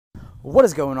What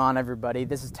is going on, everybody?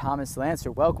 This is Thomas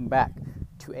Lancer. Welcome back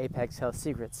to Apex Health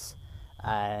Secrets.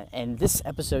 And this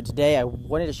episode today, I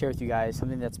wanted to share with you guys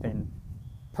something that's been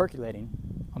percolating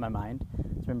on my mind.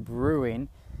 It's been brewing,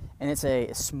 and it's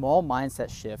a small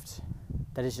mindset shift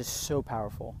that is just so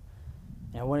powerful.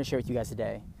 And I want to share with you guys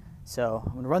today. So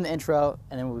I'm going to run the intro,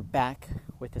 and then we'll be back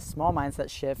with this small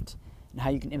mindset shift and how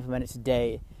you can implement it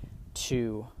today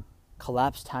to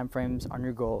collapse timeframes on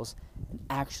your goals and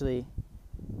actually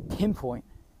pinpoint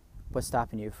what's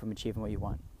stopping you from achieving what you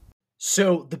want.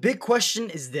 So the big question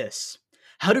is this: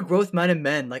 how do growth-minded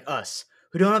men like us,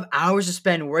 who don't have hours to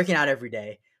spend working out every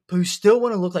day, but who still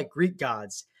want to look like Greek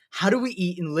gods, how do we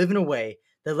eat and live in a way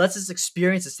that lets us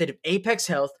experience a state of apex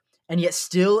health and yet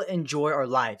still enjoy our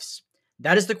lives?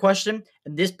 That is the question,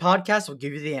 and this podcast will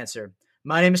give you the answer.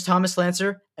 My name is Thomas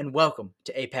Lancer, and welcome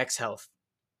to Apex Health.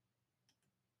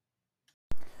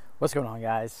 What's going on,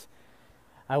 guys?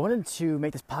 I wanted to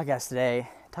make this podcast today,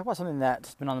 talk about something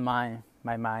that's been on my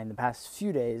mind the past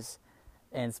few days,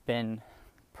 and it's been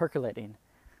percolating,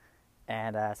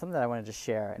 and something that I wanted to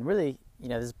share. And really,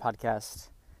 this is a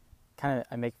podcast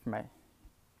I'm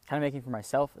making for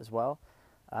myself as well.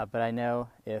 But I know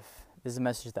if this is a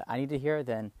message that I need to hear,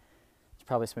 then there's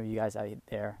probably some of you guys out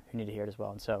there who need to hear it as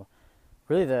well. And so,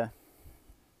 really, the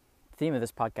theme of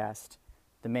this podcast,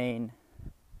 the main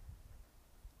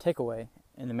takeaway,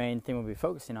 and the main thing we'll be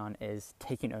focusing on is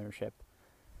taking ownership.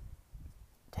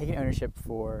 Taking ownership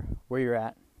for where you're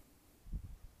at,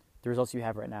 the results you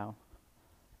have right now,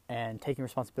 and taking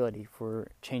responsibility for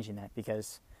changing that.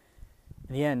 Because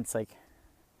in the end, it's like,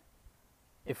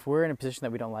 if we're in a position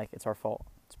that we don't like, it's our fault.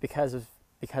 It's because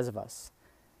of us.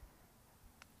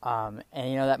 And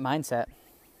that mindset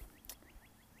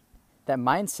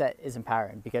is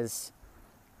empowering, because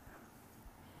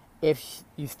if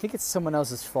you think it's someone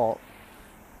else's fault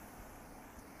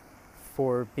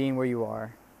for being where you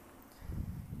are,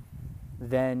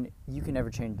 then you can never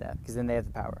change that, because then they have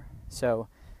the power. So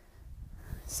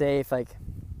say if a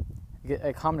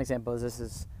common example is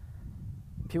this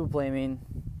people blaming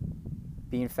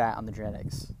being fat on the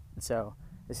genetics. And so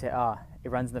they say, it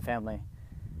runs in the family,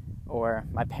 or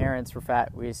my parents were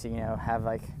fat, we just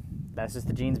have that's just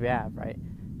the genes we have, right?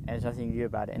 And there's nothing you can do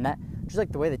about it. And that, just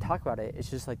like the way they talk about it, it's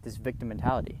just like this victim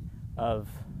mentality of,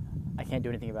 I can't do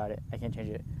anything about it, I can't change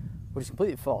it, which is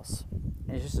completely false.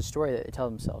 And it's just a story that they tell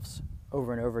themselves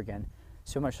over and over again,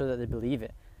 so much so that they believe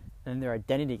it, and then their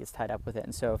identity gets tied up with it.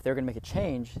 And so if they're going to make a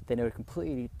change, they know to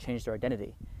completely change their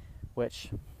identity,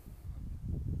 which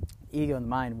ego in the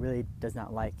mind really does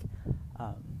not like.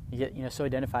 You get so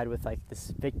identified with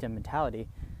this victim mentality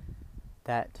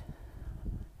that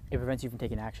it prevents you from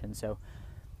taking action. So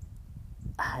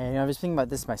I was thinking about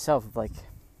this myself, of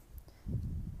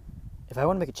if I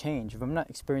want to make a change, if I'm not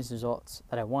experiencing results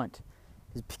that I want,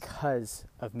 it's because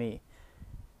of me.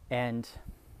 And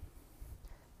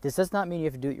this does not mean you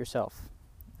have to do it yourself.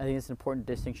 I think it's an important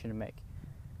distinction to make.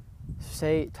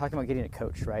 Say, talking about getting a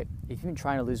coach, right? If you've been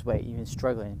trying to lose weight, you've been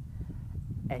struggling,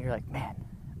 and you're like, man,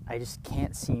 I just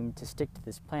can't seem to stick to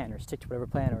this plan, or stick to whatever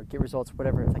plan, or get results,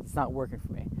 whatever. It's not working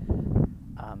for me.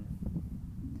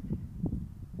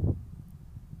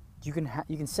 You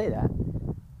can say that.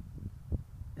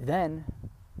 Then,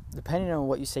 depending on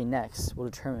what you say next, will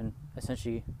determine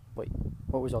essentially what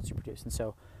results you produce. And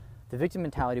so, the victim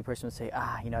mentality person would say,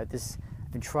 I've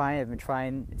been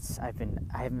trying, I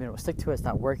haven't been able to stick to it, it's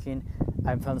not working, I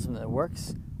haven't found something that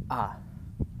works,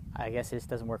 I guess it just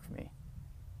doesn't work for me,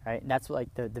 right? And that's what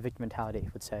the victim mentality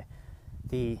would say.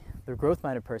 The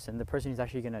growth-minded person, the person who's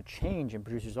actually going to change and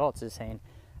produce results, is saying,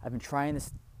 I've been trying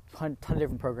this ton of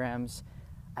different programs,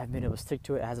 I haven't been able to stick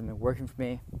to it, it hasn't been working for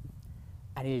me,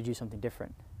 I need to do something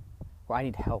different, or I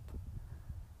need help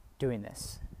doing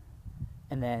this.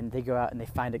 And then they go out and they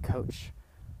find a coach.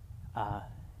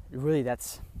 Really,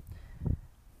 it's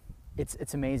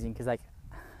amazing, because I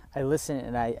listen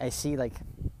and I see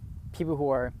people who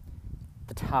are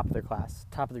the top of their class,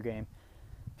 top of their game,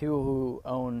 people who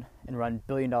own and run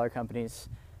billion-dollar companies,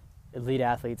 elite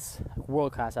athletes,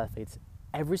 world-class athletes.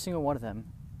 Every single one of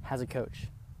them has a coach,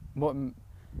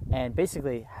 and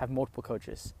basically have multiple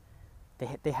coaches.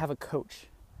 They have a coach.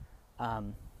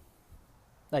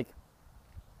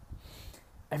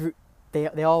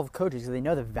 They all have coaches, because they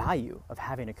know the value of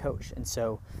having a coach. And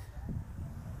so,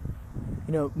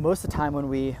 most of the time when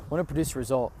we want to produce a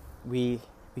result, we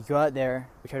go out there,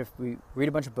 we read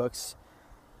a bunch of books,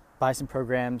 buy some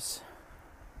programs,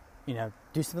 do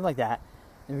something like that,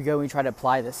 and we go and we try to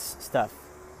apply this stuff.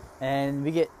 And we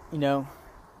get,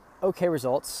 okay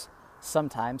results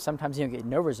sometimes. Sometimes you don't get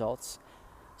no results.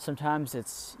 Sometimes you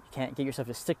can't get yourself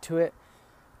to stick to it.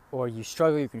 or you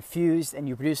struggle, you're confused, and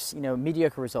you produce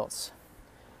mediocre results.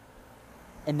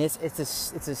 And it's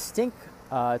a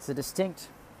distinct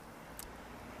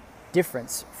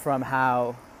difference from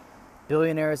how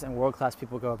billionaires and world-class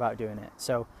people go about doing it.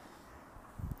 So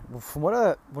from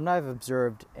what I've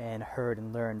observed and heard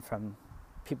and learned from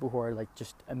people who are like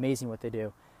just amazing what they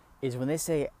do, is when they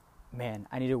say, man,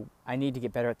 I need to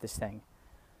get better at this thing,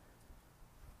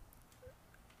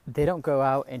 they don't go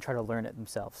out and try to learn it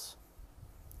themselves.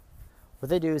 What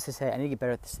they do is they say, I need to get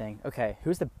better at this thing. Okay,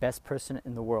 who's the best person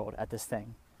in the world at this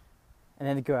thing? And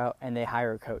then they go out and they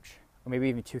hire a coach, or maybe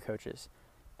even 2 coaches.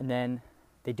 And then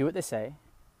they do what they say,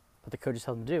 what the coaches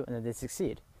tell them to do, and then they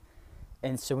succeed.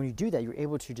 And so when you do that, you're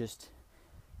able to just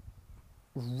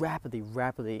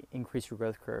rapidly increase your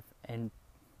growth curve and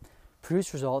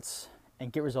produce results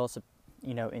and get results,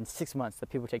 in 6 months that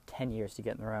people take 10 years to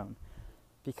get on their own,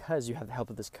 because you have the help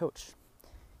of this coach.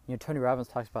 Tony Robbins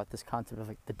talks about this concept of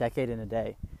like the decade in a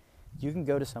day. You can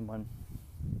go to someone.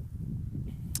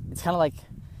 It's kind of like,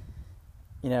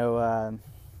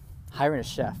 hiring a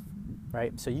chef,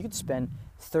 right? So you could spend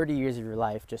 30 years of your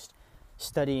life just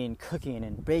studying cooking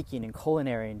and baking and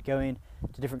culinary and going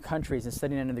to different countries and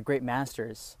studying under the great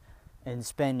masters, and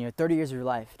spend 30 years of your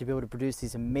life to be able to produce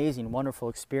these amazing, wonderful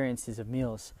experiences of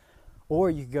meals. Or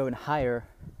you could go and hire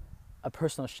a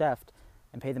personal chef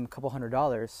and pay them a couple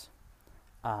 $100,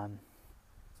 and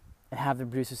have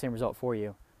them produce the same result for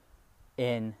you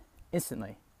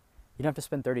instantly. You don't have to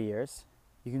spend 30 years.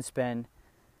 You can spend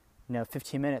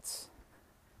 15 minutes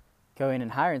going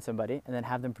and hiring somebody and then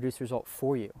have them produce a result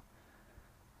for you.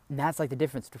 And that's like the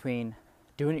difference between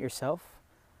doing it yourself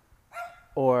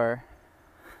or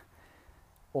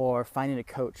finding a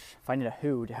coach, finding a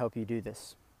who to help you do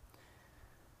this.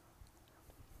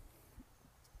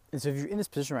 And so if you're in this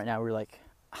position right now where you're like,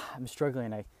 I'm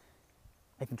struggling, I've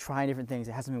been trying different things,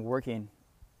 it hasn't been working.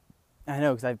 And I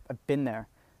know, because I've been there.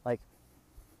 Like,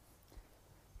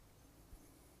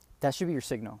 that should be your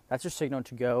signal. That's your signal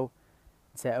to go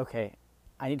and say, okay,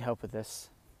 I need help with this.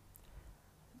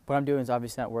 What I'm doing is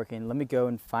obviously not working. Let me go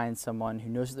and find someone who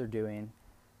knows what they're doing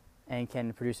and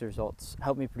can produce the results,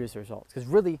 help me produce the results. Because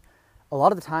really, a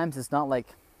lot of the times, it's not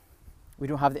like we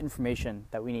don't have the information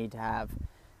that we need to have.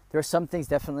 There are some things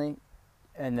definitely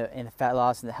in the fat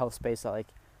loss and the health space that, like,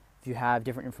 if you have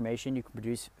different information, you can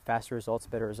produce faster results,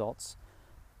 better results.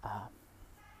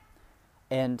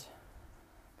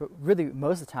 But really,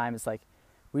 most of the time, it's like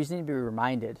we just need to be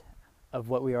reminded of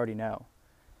what we already know.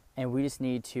 And we just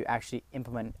need to actually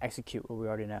implement and execute what we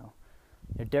already know.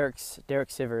 Derek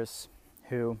Sivers,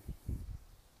 who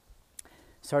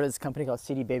started this company called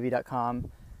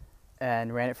cdbaby.com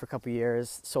and ran it for a couple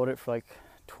years, sold it for like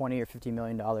 $20 or $50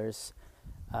 million,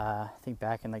 I think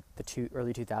back in like the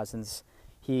early 2000s.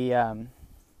 He,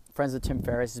 friends with Tim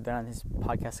Ferriss, has been on his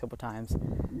podcast a couple times.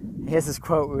 He has this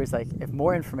quote where he's like, if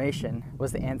more information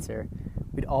was the answer,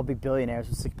 we'd all be billionaires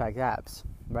with six-pack abs,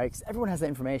 right? Because everyone has that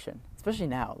information, especially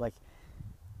now. Like,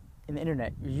 in the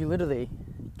internet, you literally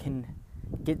can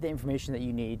get the information that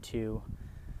you need to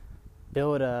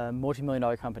build a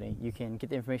multi-million-dollar company. You can get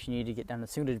the information you need to get down to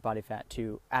single-digit body fat,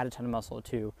 to add a ton of muscle,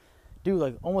 to do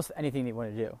like almost anything that you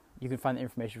want to do. You can find the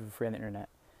information for free on the internet.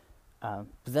 But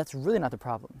that's really not the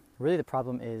problem. Really, the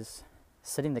problem is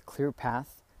setting the clear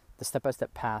path, the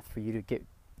step-by-step path for you to get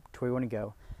to where you want to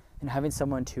go, and having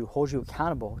someone to hold you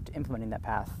accountable to implementing that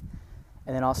path,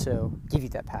 and then also give you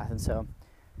that path. And so,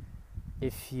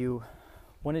 if you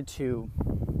wanted to,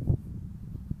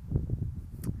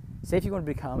 say if you want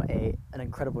to become an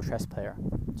incredible chess player,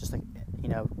 just like,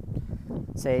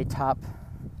 say top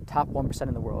 1%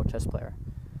 in the world chess player,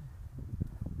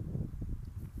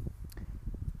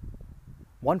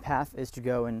 one path is to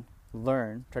go and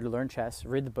try to learn chess,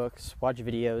 read the books, watch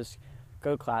videos,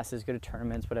 go to classes, go to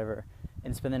tournaments, whatever,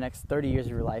 and spend the next 30 years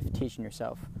of your life teaching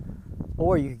yourself.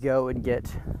 Or you could go and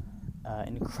get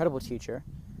an incredible teacher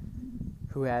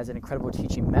who has an incredible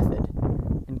teaching method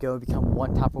and go and become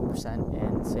top 1%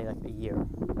 in, say, like a year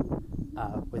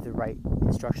with the right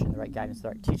instruction, the right guidance, the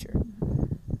right teacher.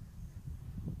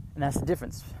 And that's the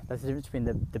difference. That's the difference between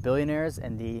the billionaires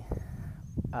and the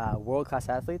world-class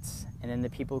athletes, and then the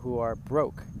people who are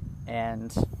broke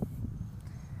and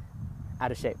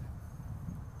out of shape.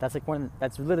 That's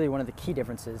literally one of the key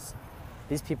differences.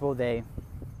 These people, they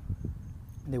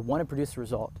want to produce a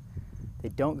result. They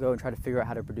don't go and try to figure out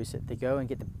how to produce it. They go and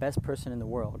get the best person in the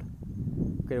world,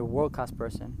 get a world-class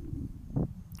person,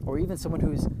 or even someone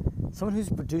who's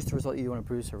produced the result you want to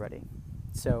produce already.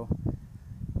 So,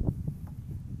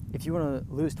 if you want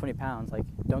to lose 20 pounds, like,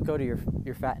 don't go to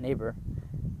your fat neighbor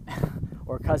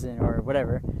or cousin or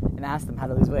whatever and ask them how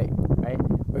to lose weight, right?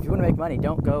 Or if you want to make money,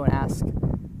 don't go and ask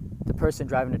the person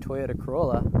driving a Toyota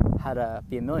Corolla how to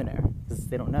be a millionaire, because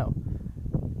they don't know.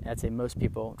 And I'd say most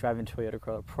people driving a Toyota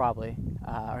Corolla probably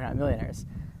are not millionaires.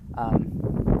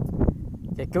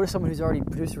 Go to someone who's already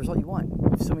produced the result you want.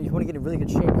 If you want to get in really good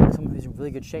shape, go to someone who's in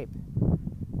really good shape.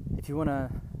 If you want to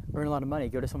earn a lot of money,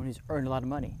 go to someone who's earned a lot of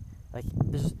money. Like,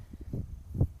 there's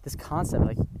this concept,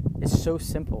 like, it's so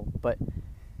simple, but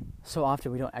so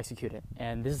often we don't execute it.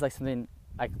 And this is like something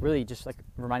like really just like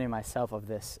reminding myself of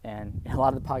this. And a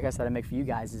lot of the podcasts that I make for you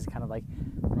guys is kind of like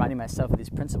reminding myself of these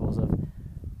principles of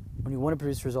when you want to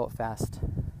produce a result fast,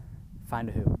 find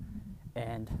a who.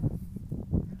 And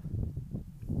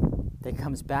that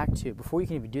comes back to, before you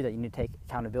can even do that, you need to take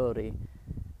accountability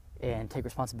and take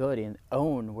responsibility and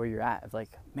own where you're at. Of like,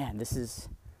 man, this is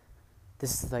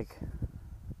like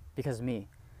because of me.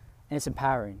 And it's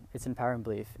empowering. It's an empowering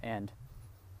belief. And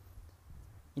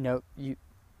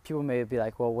people may be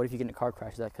like, well, what if you get in a car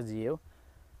crash? Is that because of you?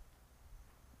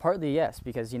 Partly yes,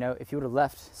 because if you would have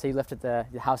left, say you left at the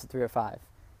house at 3 or 5,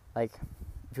 like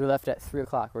if you left at 3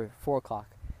 o'clock or 4 o'clock,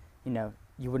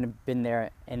 you wouldn't have been there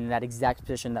in that exact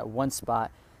position, that one spot,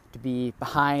 to be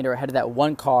behind or ahead of that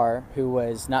one car who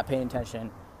was not paying attention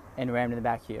and rammed in the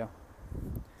back of you.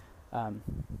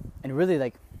 And really,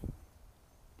 like,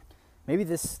 maybe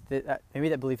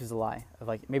that belief is a lie. Of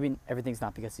like, maybe everything's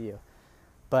not because of you.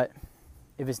 But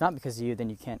if it's not because of you, then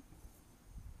there's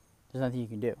nothing you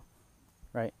can do,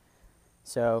 right?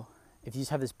 So if you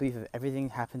just have this belief of everything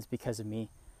happens because of me,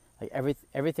 like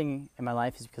everything in my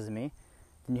life is because of me,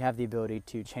 then you have the ability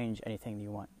to change anything that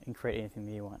you want and create anything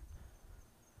that you want.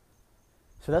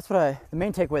 So that's what the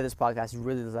main takeaway of this podcast is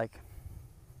really like,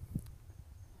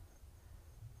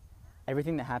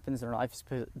 everything that happens in our life is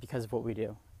because of what we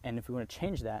do. And if we want to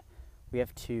change that, we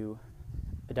have to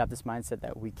adopt this mindset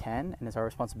that we can, and it's our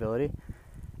responsibility.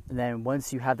 And then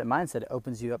once you have that mindset, it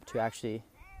opens you up to actually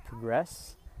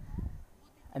progress.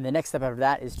 And the next step after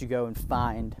that is to go and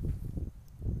find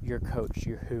your coach,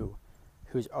 your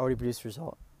who's already produced a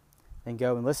result. Then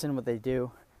go and listen to what they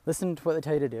do, listen to what they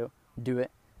tell you to do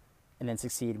it, and then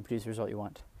succeed and produce the result you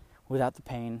want. Without the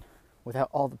pain, without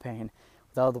all the pain,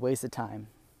 without all the wasted time.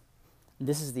 And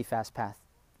this is the fast path,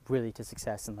 really, to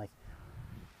success. And like,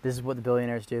 this is what the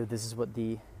billionaires do. This is what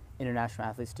the international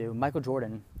athletes do. Michael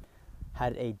Jordan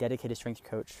had a dedicated strength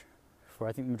coach for,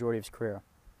 I think, the majority of his career.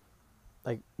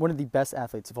 Like, one of the best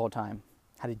athletes of all time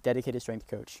had a dedicated strength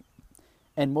coach.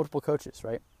 And multiple coaches,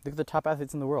 right? Look at the top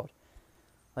athletes in the world.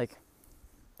 Like,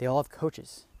 they all have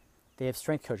coaches. They have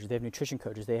strength coaches. They have nutrition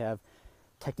coaches. They have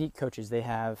technique coaches. They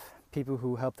have people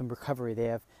who help them recovery. They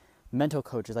have mental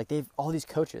coaches. Like, they have all these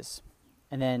coaches.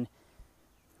 And then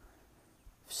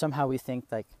somehow we think,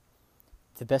 like,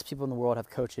 the best people in the world have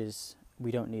coaches,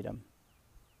 we don't need them,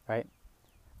 right?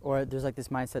 Or there's, like, this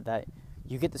mindset that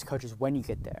you get these coaches when you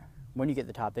get there. When you get to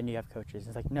the top, then you have coaches.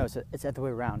 It's like, no, it's the other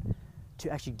way around. To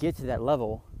actually get to that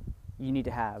level, you need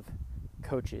to have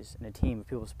coaches and a team of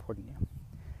people supporting you.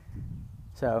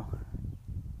 So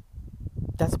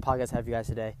that's the podcast I have for you guys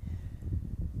today.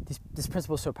 This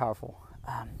principle is so powerful.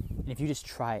 And if you just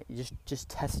try it, you just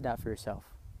test it out for yourself,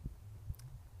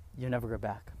 you'll never go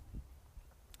back.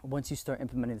 Once you start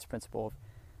implementing this principle of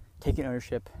taking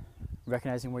ownership,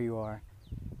 recognizing where you are,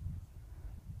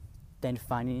 then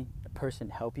finding a person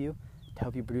to help you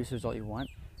produce the result you want,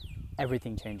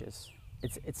 everything changes.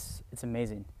 It's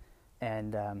amazing.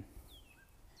 And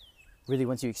really,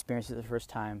 once you experience it the first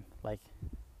time, like,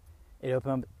 it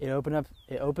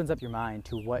opens up your mind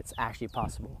to what's actually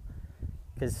possible.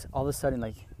 Because all of a sudden,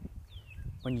 like,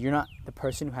 when you're not the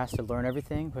person who has to learn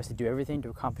everything, who has to do everything to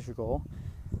accomplish your goal,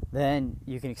 then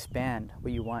you can expand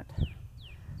what you want.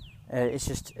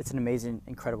 It's an amazing,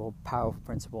 incredible, powerful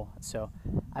principle. So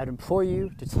I'd implore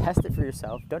you to test it for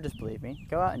yourself. Don't just believe me.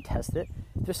 Go out and test it.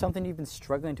 If there's something you've been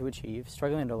struggling to achieve,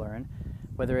 struggling to learn,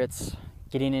 whether it's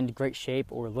getting into great shape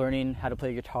or learning how to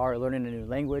play guitar or learning a new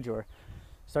language or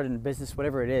starting a business,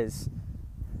 whatever it is,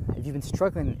 if you've been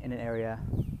struggling in an area,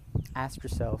 ask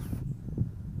yourself,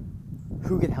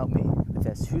 who can help me with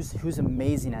this? Who's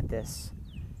amazing at this?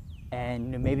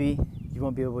 And maybe you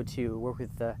won't be able to work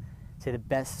with the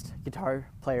best guitar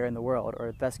player in the world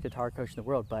or the best guitar coach in the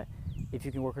world, but if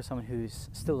you can work with someone who's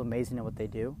still amazing at what they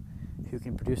do, who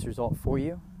can produce a result for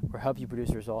you or help you produce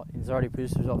a result, and has already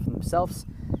produced a result for themselves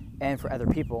and for other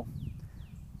people,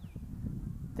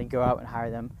 then go out and hire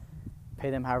them, pay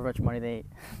them however much money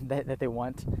that they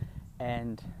want,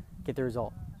 and get the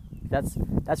result. That's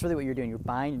really what you're doing. You're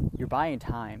buying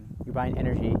time, you're buying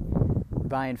energy, you're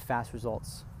buying fast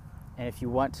results. And if you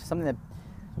want something that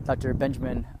Dr.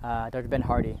 Ben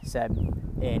Hardy said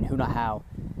in Who Not How,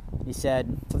 he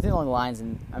said something along the lines,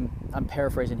 and I'm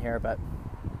paraphrasing here, but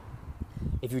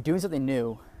if you're doing something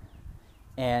new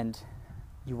and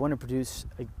you want to produce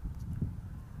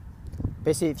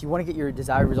basically, if you want to get your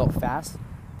desired result fast,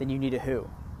 then you need a who.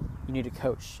 You need a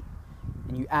coach.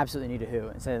 And you absolutely need a who.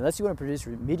 And so unless you want to produce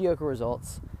mediocre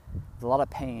results with a lot of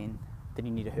pain, then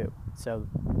you need a who. So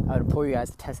I would implore you guys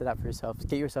to test it out for yourself.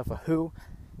 Get yourself a who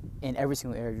in every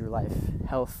single area of your life.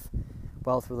 Health,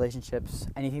 wealth, relationships,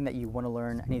 anything that you want to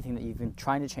learn, anything that you've been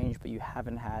trying to change but you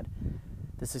haven't had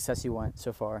the success you want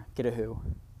so far. Get a who.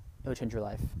 It'll change your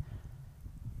life.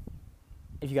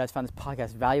 If you guys found this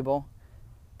podcast valuable,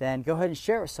 then go ahead and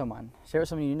share it with someone. Share it with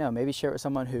someone you know. Maybe share it with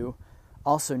someone who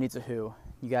also needs a who.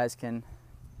 You guys can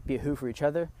be a who for each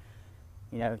other.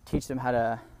 Teach them how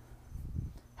to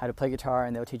play guitar,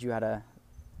 and they'll teach you how to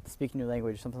speak a new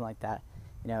language or something like that.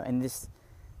 And this,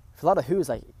 for a lot of who's,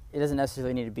 like, it doesn't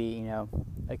necessarily need to be,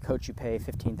 a coach you pay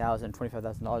 $15,000,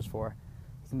 $25,000 for.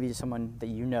 It can be just someone that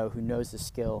you know who knows the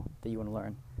skill that you want to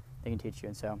learn. They can teach you.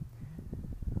 And so,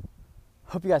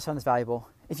 hope you guys found this valuable.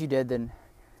 If you did, then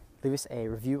leave us a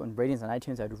review and ratings on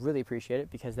iTunes. I would really appreciate it,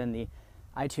 because then the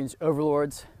iTunes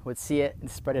overlords would see it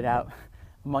and spread it out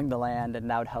among the land, and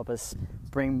that would help us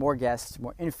bring more guests,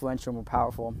 more influential, more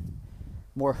powerful,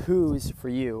 more who's for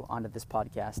you onto this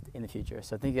podcast in the future.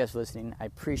 So thank you guys for listening. I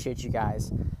appreciate you guys,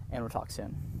 and we'll talk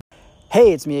soon.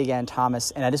 Hey, it's me again,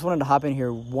 Thomas, and I just wanted to hop in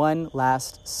here one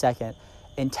last second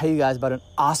and tell you guys about an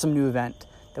awesome new event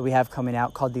that we have coming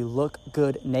out called the Look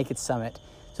Good Naked Summit.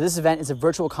 So this event is a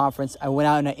virtual conference. I went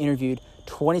out and I interviewed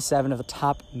 27 of the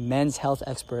top men's health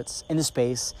experts in the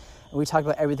space, and we talked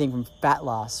about everything from fat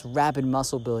loss, rapid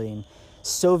muscle building,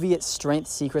 Soviet strength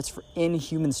secrets for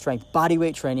inhuman strength,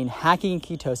 bodyweight training, hacking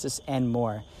ketosis, and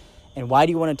more. And why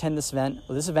do you want to attend this event?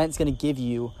 Well, this event is going to give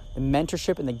you the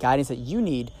mentorship and the guidance that you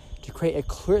need to create a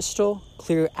crystal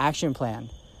clear action plan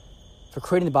for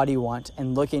creating the body you want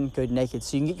and looking good naked.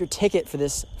 So you can get your ticket for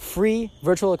this free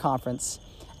virtual conference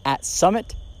at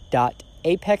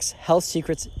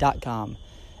summit.apexhealthsecrets.com.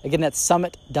 Again, that's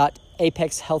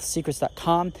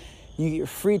summit.apexhealthsecrets.com. You get your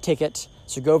free ticket,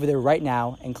 so go over there right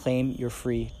now and claim your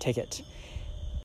free ticket.